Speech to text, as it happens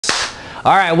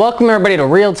All right, welcome everybody to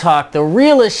Real Talk, the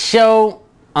realest show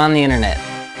on the internet.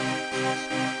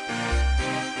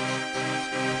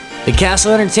 The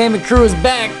Castle Entertainment crew is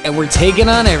back, and we're taking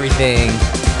on everything.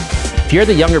 If you're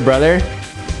the younger brother,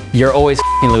 you're always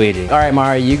f***ing Luigi. All right,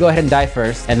 Mario, you go ahead and die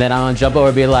first, and then I'm gonna jump over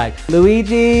and be like,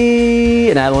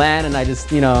 Luigi, and I land, and I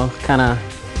just, you know, kind of.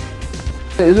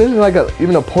 It isn't like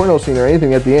even a porno scene or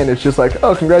anything at the end. It's just like,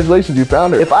 oh, congratulations, you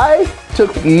found her. If I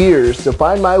took years to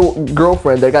find my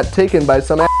girlfriend that got taken by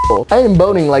some asshole, I am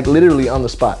boning like literally on the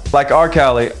spot. Like R.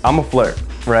 Kelly, I'm a flirt,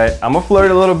 right? I'm a flirt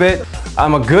a little bit.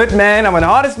 I'm a good man, I'm an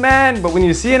honest man, but when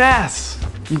you see an ass,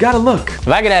 you gotta look. If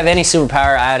I could have any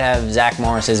superpower, I'd have Zach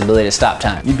Morris's ability to stop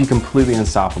time. You'd be completely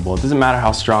unstoppable. It doesn't matter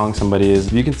how strong somebody is.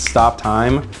 If you can stop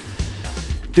time,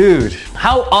 dude.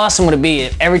 How awesome would it be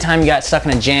if every time you got stuck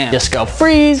in a jam, just go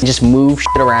freeze, just move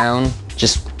shit around.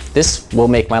 This will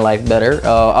make my life better.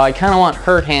 I kind of want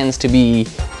her hands to be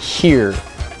here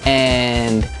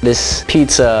and this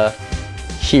pizza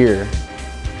here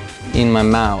in my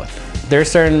mouth. There's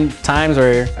certain times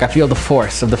where I feel the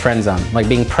force of the friend zone, like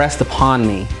being pressed upon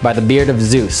me by the beard of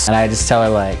Zeus. And I just tell her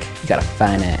like, you got a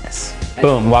fine ass.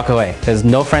 Boom, walk away, because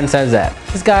no friend says that.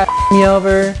 This guy me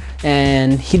over,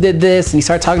 and he did this, and he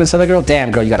started talking to this other girl.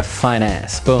 Damn, girl, you got a fine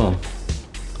ass. Boom.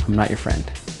 I'm not your friend.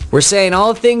 We're saying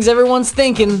all the things everyone's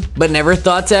thinking, but never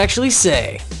thought to actually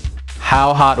say.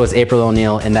 How hot was April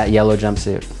O'Neil in that yellow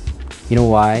jumpsuit? You know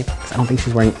why? Because I don't think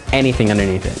she's wearing anything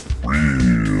underneath it.